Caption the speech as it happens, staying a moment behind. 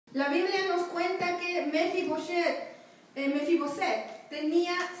La Biblia nos cuenta que Mefiboset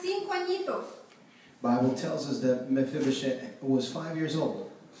tenía 5 añitos. Bible tells us that Mefiboset was 5 years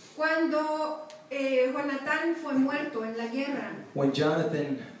old Cuando Jonatán fue muerto en la guerra. when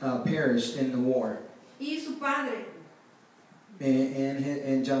Jonathan perished in the war, Y su padre,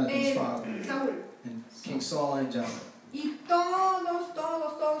 and Jonathan's father, Saúl. and King Saul and Jonathan. Y todos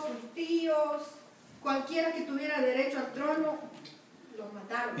sus tíos, cualquiera que tuviera derecho al trono, los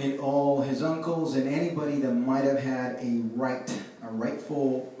mataron. And all his uncles and anybody that might have had a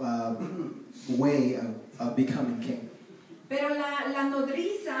rightful way of becoming king. Pero la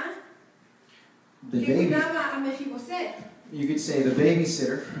nodriza The que baby, cuidaba a Mefiboset, you could say the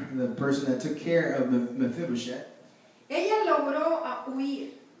babysitter, the person that took care of Mephibosheth, ella logró huir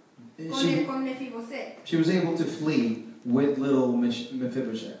she con Mefiboset. was able to flee with little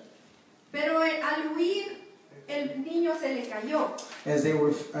Mephibosheth. Pero al huir, el niño se le cayó. As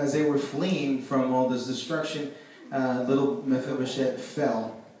they were fleeing from all this destruction, little Mephibosheth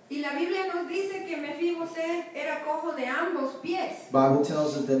fell. Y la Biblia nos dice que Mefiboset era cojo de ambos pies. Bible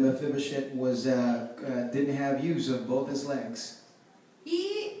tells us that Mephibosheth didn't have use of both his legs.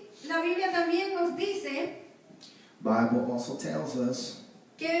 Y la Biblia también nos dice Bible also tells us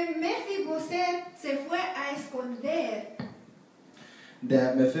que Mefiboset se fue a esconder.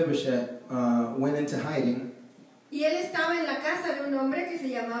 that Mephibosheth went into hiding, Y él estaba en la casa de un hombre que se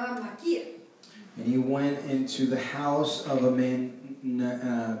llamaba Maquir. and he went into the house of a man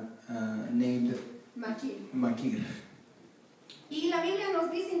named Maquir. Makir. Y la Biblia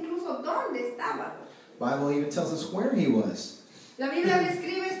nos dice incluso dónde estaba. Bible even tells us where he was. La Biblia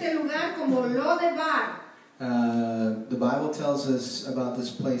describe este lugar como Lodebar. The Bible tells us about this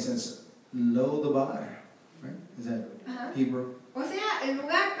place as Lodebar, right? Is that Ajá. Hebrew? O sea, el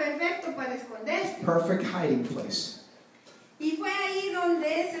lugar perfecto para esconderse. Perfect hiding place. Y fue ahí donde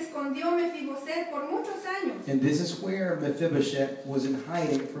se escondió Mefiboset por muchos años. And this is where Mephibosheth was in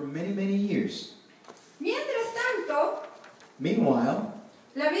hiding for many, many years. Mientras tanto, Meanwhile,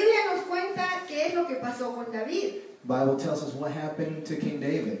 la Biblia nos cuenta qué es lo que pasó con David. Bible tells us what happened to King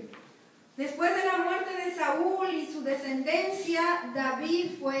David. Después de la muerte de Saúl y su descendencia,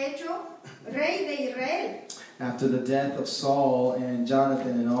 David fue hecho rey de Israel. After the death of Saul and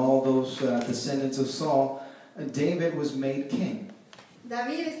Jonathan and all those descendants of Saul, David was made king.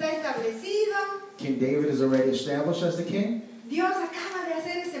 David está establecido. King David is already established as the king. Dios acaba de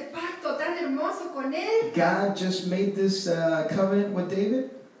hacer ese pacto tan hermoso con él. God just made this covenant with David.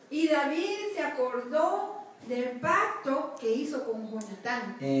 Y David se acordó del pacto que hizo con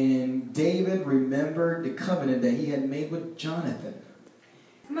Jonatán. And David remembered the covenant that he had made with Jonathan.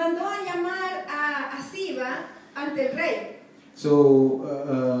 Mandó a llamar a Siba ante el rey.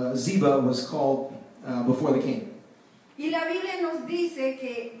 So Ziba was called before the king. Y la Biblia nos dice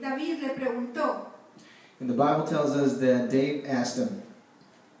que David le preguntó, And the Bible tells us that David asked him,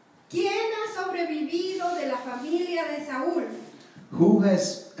 ¿quién ha sobrevivido de la familia de Saúl? who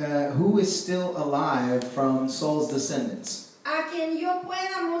is still alive from Saul's descendants, A quien yo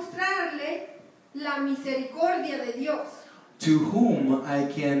pueda mostrarle la misericordia de Dios. to whom I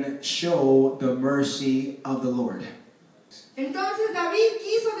can show the mercy of the Lord? Entonces David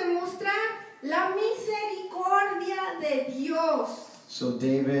quiso demostrar la misericordia de Dios So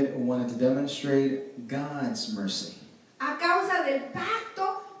David wanted to demonstrate God's mercy a causa del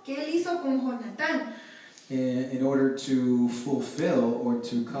pacto que él hizo con Jonatán. in order to fulfill or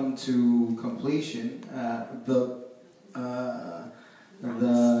to come to completion the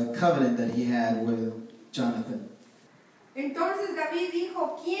covenant that he had with Jonathan. Entonces David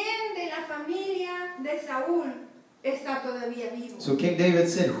dijo, ¿quién de la familia de Saúl está todavía vivo? So King David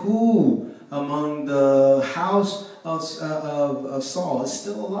said, who among the house of Saul is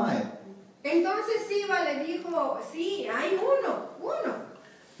still alive? Entonces Siba le dijo, sí, hay uno.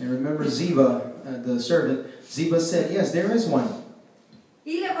 And remember Ziba, the servant, Ziba said, yes, there is one.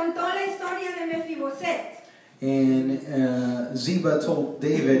 Y le contó la historia de Mefiboset. And Ziba told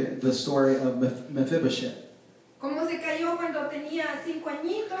David the story of Mephibosheth. Cómo se cayó cuando tenía 5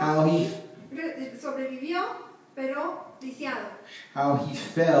 añitos. How he Sobrevivió, pero lisiado. How he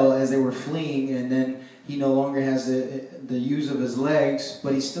fell as they were fleeing, and then he no longer has the use of his legs,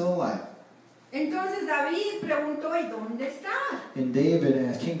 but he's still alive. Entonces David preguntó, ¿y dónde está? And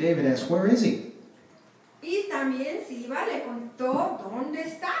King David asked, where is he? Y también Siba le contó dónde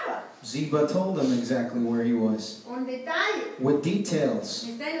estaba. Ziba told him exactly where he was, Con detalle. with details.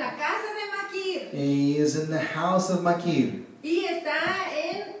 Está en la casa de Maquir. He is in the house of Makir, Y está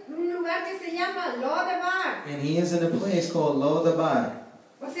en un lugar que se llama Lodebar. and he is in a place called Lodabar.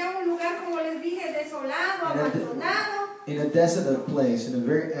 O sea, un lugar, como les dije, desolado, abandonado. in a desolate place, in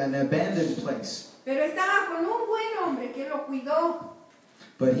an abandoned place. Pero estaba con un buen hombre que lo cuidó.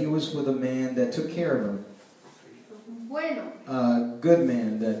 But he was with a man that took care of him. Bueno. A good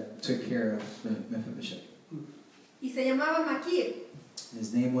man that took care of Mefiboset. Y se llamaba Maquir.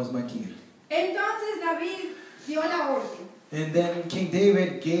 His name was Machir. Entonces David dio la orden. And then King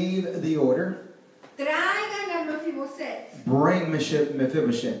David gave the order, traigan a Mefiboset. Bring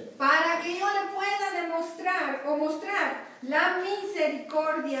Mephibosheth. Para que yo le pueda demostrar o mostrar la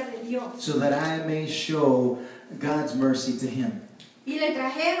misericordia de Dios. So that I may show God's mercy to him. Y le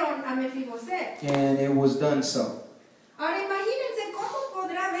trajeron a Mefiboset. And it was done so. Ahora imagínense cómo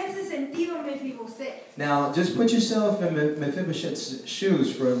podrá haberse sentido Mefiboset. Now, just put yourself in Mephibosheth's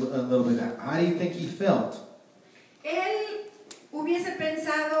shoes for a little bit. How do you think he felt? Él hubiese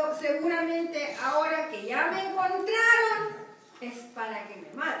pensado, seguramente, ahora que ya me encontraron, es para que me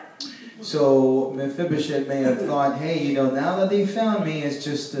maten. So Mephibosheth may have thought, hey, you know, now that they found me, it's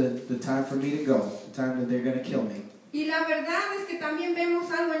just the time for me to go. The time that they're going to kill me. Y la verdad es que también vemos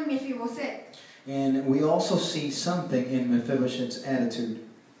algo en Mefiboset. And we also see something in Mephibosheth's attitude.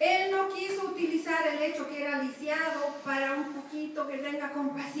 Él no quiso utilizar el hecho que era lisiado para un poquito que tenga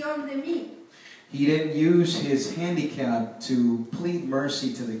compasión de mí. He didn't use his handicap to plead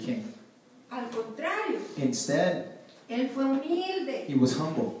mercy to the king. Al contrario. Instead, él fue humilde. He was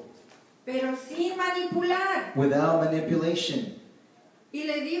humble. Pero sin manipular. Without manipulation. Y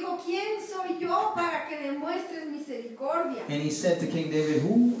le dijo, ¿quién soy yo para que demuestres misericordia? And he said to King David,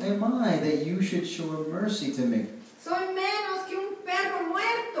 who am I that you should show mercy to me? Soy menos que un perro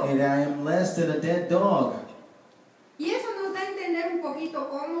muerto. And I am less than a dead dog. Y eso nos da a entender un poquito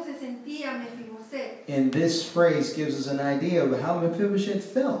cómo se sentía Mefiboset. And this phrase gives us an idea of how Mephibosheth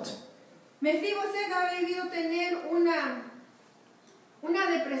felt. Mefiboset ha debido tener una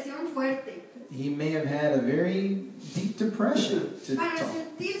depresión fuerte. He may have had a very deep depression Para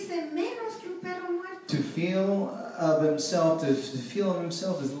sentirse menos que un perro muerto. to feel of himself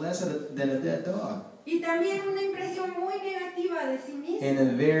as less than a dead dog. Y también una impresión muy negativa de sí mismo. And a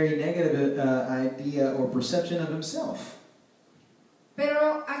very negative idea or perception of himself.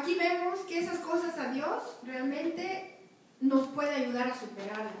 Pero aquí vemos que esas cosas a Dios realmente nos puede ayudar a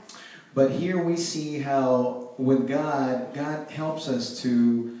superarlas. But here we see how with God helps us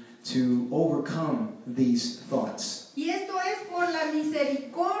to overcome these thoughts. Y esto es por la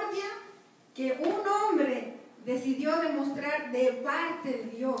misericordia que un hombre decidió demostrar de parte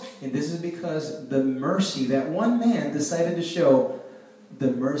de Dios. And this is because the mercy that one man decided to show,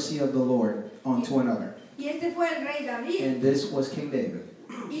 the mercy of the Lord onto another. Y este fue el rey David. And this was King David.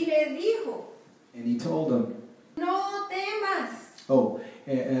 Y le dijo, And he told him, no temas.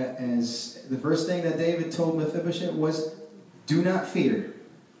 as the first thing that David told Mephibosheth was, do not fear.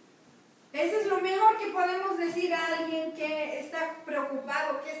 Eso es lo mejor que podemos decir a alguien que está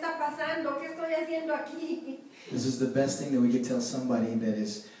preocupado. ¿Qué está pasando? ¿Qué estoy haciendo aquí? This is the best thing that we could tell somebody that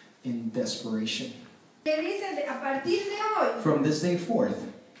is in desperation. Que dice, a partir de hoy, From this day forth,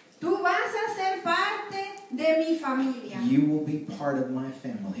 tú vas a ser parte de mi familia. you will be part of my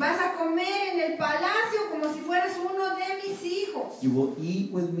family. Vas a comer en el palacio como si fueras uno de mis hijos. You will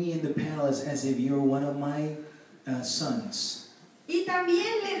eat with me in the palace as if you're one of my sons. Y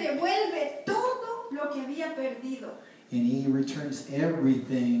también le devuelve todo lo que había perdido. And he returns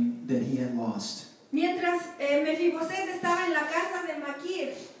everything that he had lost. Mientras Mefiboset estaba en la casa de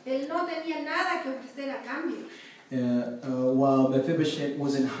Maquir, él no tenía nada que ofrecer a cambio. While Mephibosheth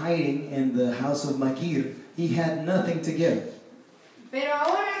was in hiding in the house of Machir, he had nothing to give. Pero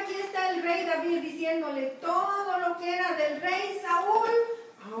ahora aquí está el rey David diciéndole todo lo que era del rey Saúl,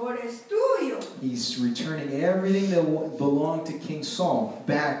 ahora es tuyo. He's returning everything that belonged to King Saul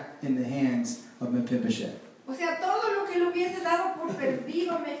back in the hands of Mephibosheth. O sea, todo lo que le hubiese dado por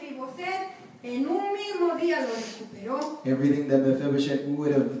perdido Mefiboset, en un mismo día lo recuperó. Everything that Mephibosheth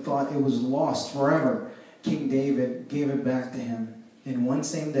would have thought it was lost forever, King David gave it back to him in one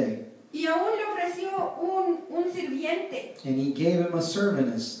same day. Y aún le ofreció un sirviente. And he gave him a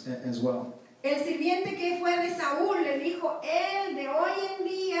servant as well. El sirviente que fue de Saúl le dijo, él de hoy en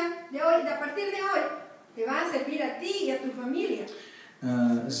día, a partir de hoy, te va a servir a ti y a tu familia.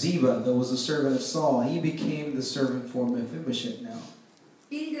 Ziba, that was a servant of Saul, he became the servant for Mephibosheth now.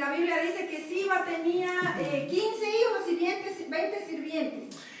 Y la Biblia dice que Ziba tenía 15 hijos y 20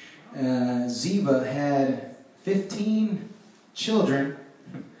 sirvientes. Ziba had 15 children,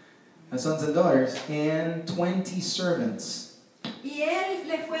 sons and daughters, and 20 servants. Y él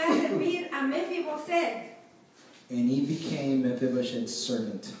le fue a servir a Mefiboset. And he became Mephibosheth's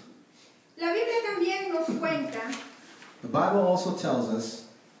servant. La Biblia también nos cuenta The Bible also tells us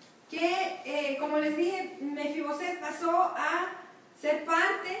que, como les dije, Mefiboset pasó a ser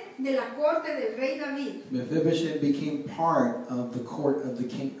parte de la corte del rey David. Mephibosheth became part of the court of the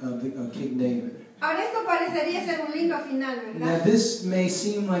king of King David. Ahora esto parecería ser un lindo final, Now ¿verdad? this may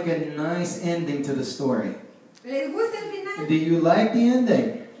seem like a nice ending to the story. ¿Les gusta el final? Do you like the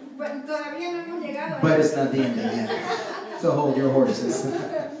ending? Bueno, todavía no hemos llegado a But eso. it's not the ending yet. So hold your horses.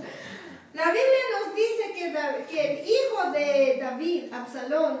 La Biblia nos dice que el hijo de David,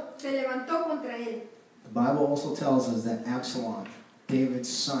 Absalón, se levantó contra él. The Bible also tells us that Absalom, David's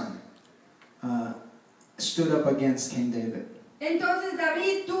son, stood up against King David. Entonces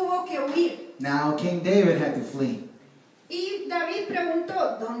David tuvo que huir. Now King David had to flee. Y David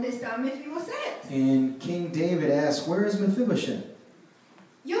preguntó, ¿dónde está Mefiboset? And King David asked, where is Mephibosheth?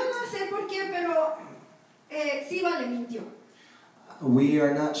 Yo no sé por qué, pero Siba le mintió. We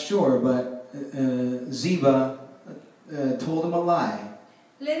are not sure, but Ziba told him a lie.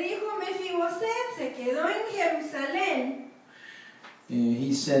 Le dijo, Mefiboset se quedó en Jerusalén.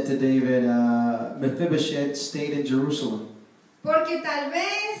 He said to David, Mephibosheth stayed in Jerusalem Porque tal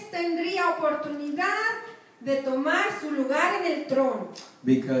vez tendría oportunidad de tomar su lugar en el trono.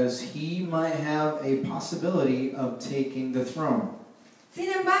 because he might have a possibility of taking the throne. Sin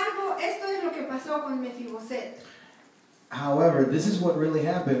embargo, esto es lo que pasó con Mefiboset. However, this is what really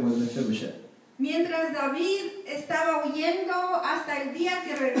happened with Mephibosheth. Mientras David estaba huyendo hasta el día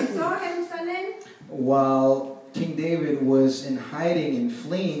que regresó a Jerusalén, While King David was in hiding and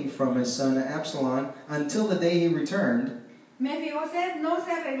fleeing from his son Absalom until the day he returned, Mefiboset no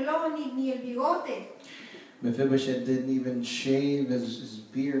se arregló ni el bigote, Mephibosheth didn't even shave his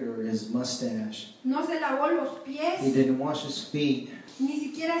beard or his mustache. no se lavó los He pies, didn't wash his feet. ni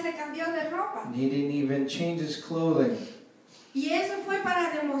siquiera se cambió de ropa. And he didn't even change his clothing. Y eso fue para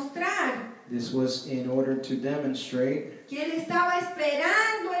demostrar This was in order to demonstrate que él estaba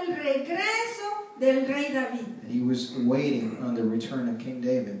esperando el regreso del rey David. that he was waiting on the return of King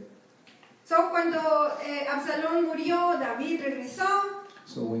David. So, cuando Absalón murió, David regresó.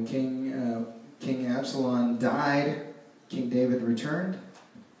 So when King Absalom died, King David returned.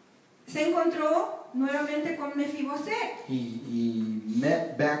 Se encontró nuevamente con Mefiboset. He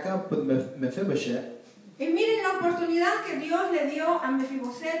met back up with Mephibosheth. Y miren la oportunidad que Dios le dio a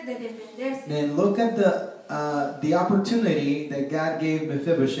Mefiboset de defenderse. And look at the opportunity that God gave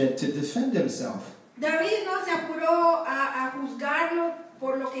Mephibosheth to defend himself. David no se apuró a juzgarlo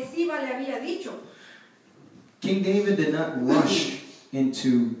por lo que Siba le había dicho. King David did not rush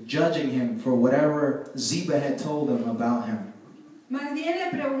into judging him for whatever Ziba had told him about him. Más bien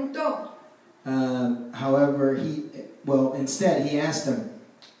le preguntó, However, instead he asked him,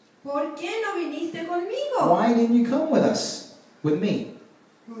 ¿por qué no viniste conmigo? why didn't you come with us, with me?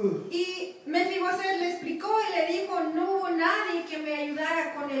 Y Mefiboset le explicó y le dijo, no hubo nadie que me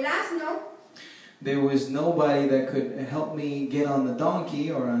ayudara con el asno. There was nobody that could help me get on the donkey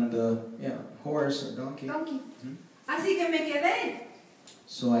or on the horse or donkey. Así que me quedé.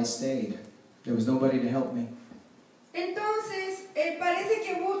 So I stayed. There was nobody to help me. Entonces, parece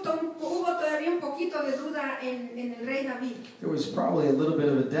que hubo todavía un poquito de duda en el rey David. There was probably a little bit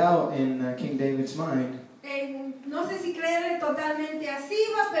of a doubt in King David's mind. No sé si creerle totalmente a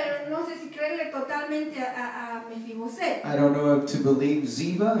Siba, pero no sé si creerle totalmente a Mefiboset. I don't know if to believe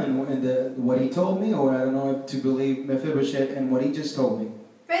Ziba and what he told me, or I don't know if to believe Mephibosheth and what he just told me.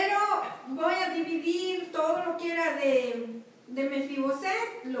 Pero voy a dividir todo lo que era de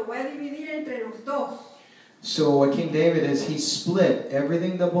Mefiboset, lo voy a dividir entre los dos. So what King David is, he split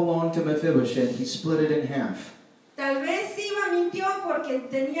everything that belonged to Mephibosheth, he split it in half. Tal vez Siba mintió porque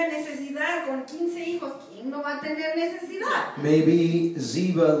tenía necesidad con 15 hijos. ¿Quién no va a tener necesidad? Maybe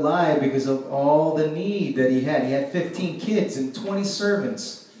Ziba lied because of all the need that he had. He had 15 kids and 20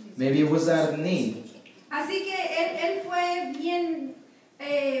 servants. Maybe it was out of need. Así que él fue bien,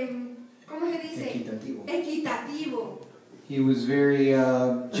 ¿cómo se dice? Equitativo. He was very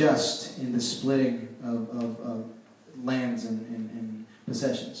just in the splitting of lands and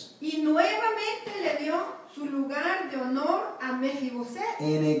possessions. Y nuevamente le dio su lugar de honor a Mefiboset.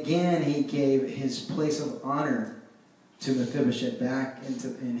 And again, he gave his place of honor to Mephibosheth back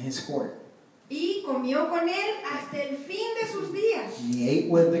in his court. Y comió con él hasta el fin de sus días. And he ate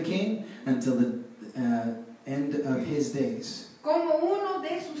with the king until the end of his days. Como uno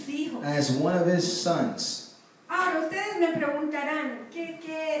de sus hijos. As one of his sons. Ahora ustedes me preguntarán, ¿qué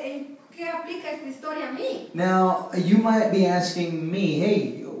aplica esta historia a mí? Now, you might be asking me,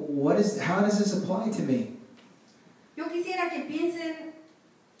 hey, how does this apply to me? Yo quisiera que piensen,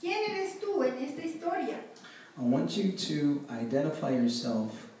 ¿quién eres tú en esta historia? I want you to identify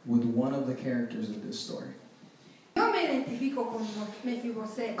yourself with one of the characters of this story. Yo me identifico con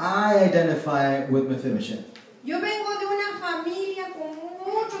Mefiboset. I identify with Mephiboset. Yo vengo de una familia con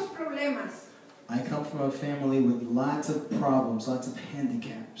muchos problemas. I come from a family with lots of problems, lots of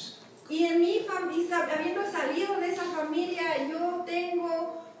handicaps. Y en mi familia, habiendo salido de esa familia, yo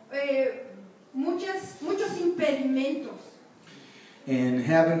tengo muchos impedimentos. And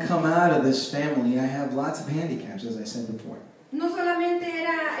having come out of this family, I have lots of handicaps, as I said before. No solamente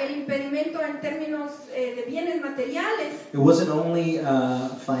era el impedimento en términos de bienes materiales, It wasn't only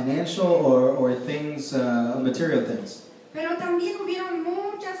financial or things, material things. pero también hubieron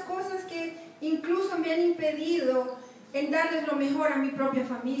muchas cosas que incluso me han impedido en darles lo mejor a mi propia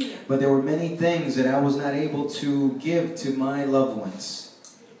familia. But there were many things that I was not able to give to my loved ones.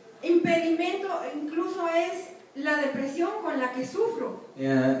 Impedimento incluso es la depresión con la que sufro.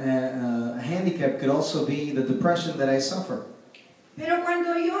 A handicap could also be the depression that I suffer. Pero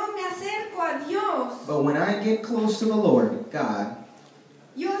cuando yo me acerco a Dios, But when I get close to the Lord, God,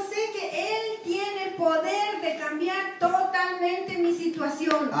 yo sé que Él tiene el poder de cambiar totalmente mi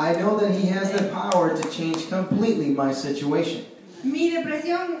situación. I know that He has the power to change completely my situation. Mi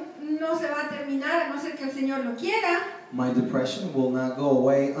depresión no se va a terminar a no ser que el Señor lo quiera. My depression will not go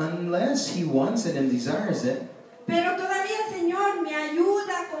away unless He wants it and desires it. Pero todavía el Señor me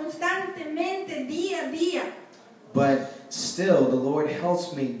ayuda constantemente día a día. But still, the Lord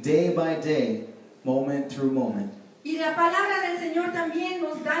helps me day by day, moment through moment. Y la palabra del Señor también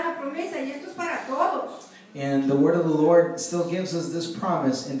nos da la promesa, y esto es para todos, And the word of the Lord still gives us this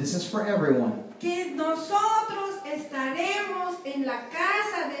promise, and this is for everyone, que nosotros estaremos en la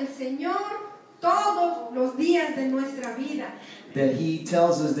casa del Señor todos los días de nuestra vida. that He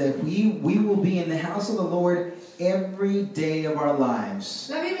tells us that we will be in the house of the Lord every day of our lives.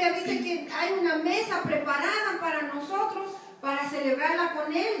 La Biblia dice que hay una mesa preparada para nosotros para celebrarla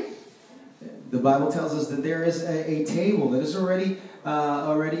con Él. The Bible tells us that there is a table that is already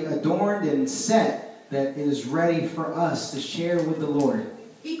adorned and set, that is ready for us to share with the Lord.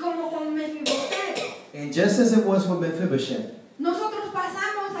 Y como con Mefiboset, And just as it was with Mephiboset, nosotros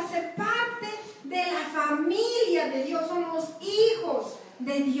pasamos a ser parte de la familia de Dios, somos hijos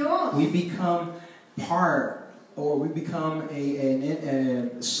de Dios. we become part, or we become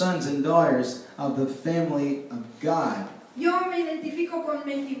sons and daughters of the family of God. Yo me identifico con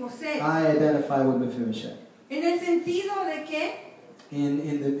Mefiboset I identify with Mephiboset en el sentido de que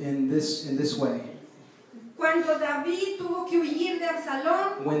in this way. cuando David tuvo que huir de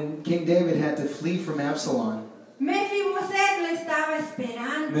Absalón, When King David had to flee from Absalom, Mefiboset le estaba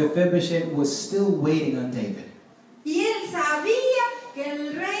esperando. Mephiboset was still waiting on David. Y él sabía que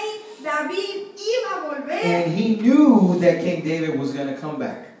el rey David iba a volver. And he knew that King David was going to come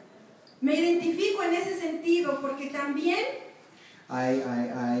back. Me identifico en ese sentido porque también I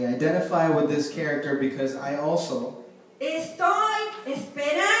identify with this character because I also estoy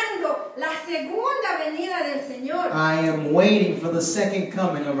esperando la segunda venida del Señor. I am waiting for the second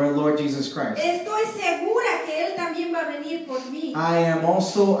coming of our Lord Jesus Christ. Estoy segura que Él también va a venir por mí. I am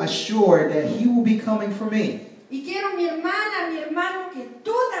also assured that He will be coming for me. Y quiero, mi hermana, mi hermano, que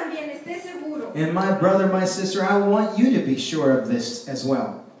tú también estés seguro And my brother, my sister, I want you to be sure of this as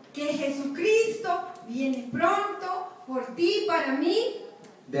well. que Jesucristo viene pronto por ti, para mí,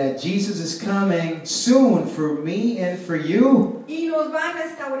 That Jesus is coming soon for me and for you. y nos va a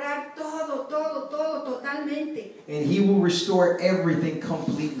restaurar todo totalmente. And He will restore everything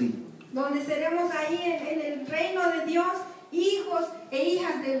completely. Donde seremos ahí en el reino de Dios, hijos e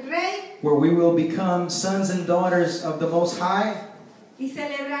hijas del Rey, Where we will become sons and daughters of the Most High. y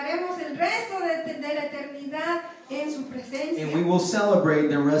celebraremos el resto de la eternidad en su presencia. And we will celebrate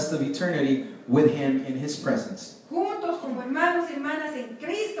the rest of eternity with Him in His presence. Juntos como hermanos y hermanas en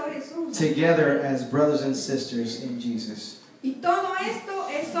Cristo Jesús. Together as brothers and sisters in Jesus. Y todo esto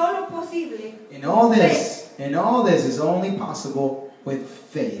es solo posible And all this is only possible with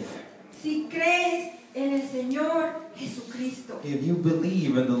faith. si crees en el Señor Jesucristo. If you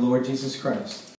believe in the Lord Jesus Christ.